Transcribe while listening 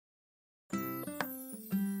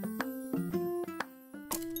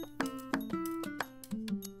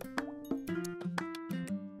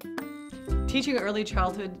Teaching early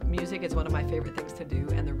childhood music is one of my favorite things to do,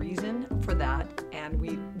 and the reason for that, and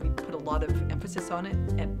we put a lot of emphasis on it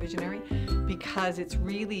at Visionary, because it's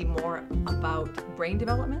really more about brain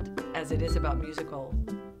development as it is about musical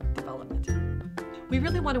development. We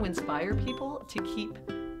really want to inspire people to keep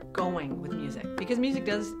going with music, because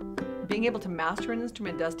being able to master an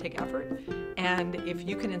instrument does take effort, and if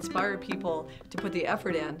you can inspire people to put the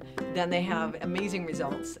effort in, then they have amazing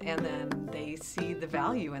results, and then they see the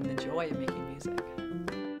value and the joy of making music.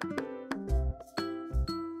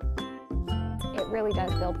 It really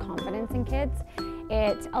does build confidence in kids.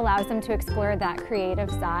 It allows them to explore that creative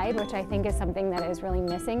side, which I think is something that is really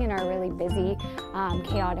missing in our really busy,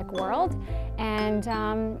 chaotic world. And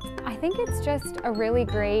I think it's just a really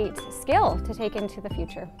great skill to take into the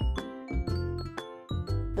future.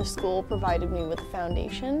 The school provided me with a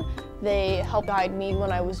foundation. They helped guide me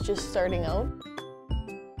when I was just starting out.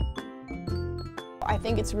 I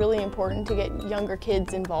think it's really important to get younger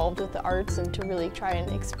kids involved with the arts and to really try and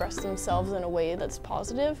express themselves in a way that's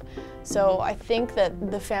positive. So I think that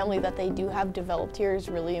the family that they do have developed here is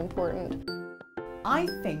really important. I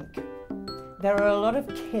think there are a lot of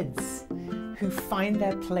kids who find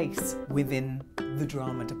their place within the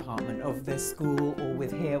drama department of their school or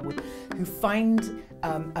who find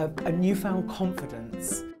a newfound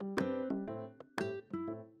confidence